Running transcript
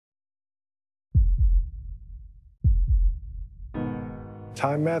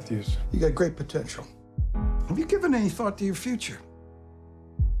Ty Matthews. You got great potential. Have you given any thought to your future?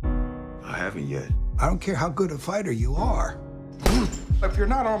 I haven't yet. I don't care how good a fighter you are. If you're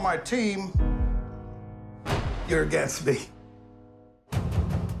not on my team, you're against me.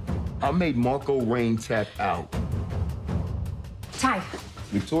 I made Marco Rain tap out. Ty.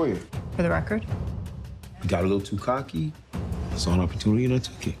 Victoria. For the record. Got a little too cocky. Saw an opportunity and I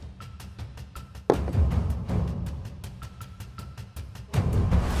took it.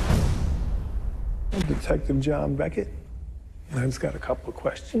 I'm Detective John Beckett. I just got a couple of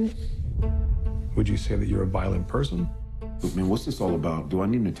questions. Would you say that you're a violent person? Look, man, what's this all about? Do I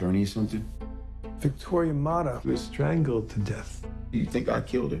need an attorney or something? Victoria Mata was strangled to death. You think I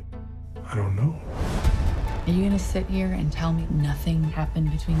killed her? I don't know. Are you gonna sit here and tell me nothing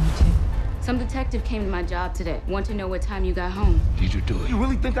happened between you two? Some detective came to my job today. Want to know what time you got home. Did you do it? You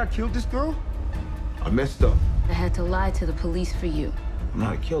really think I killed this girl? I messed up. I had to lie to the police for you. I'm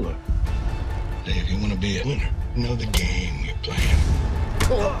not a killer. Hey, if you want to be a winner, you know the game you're playing.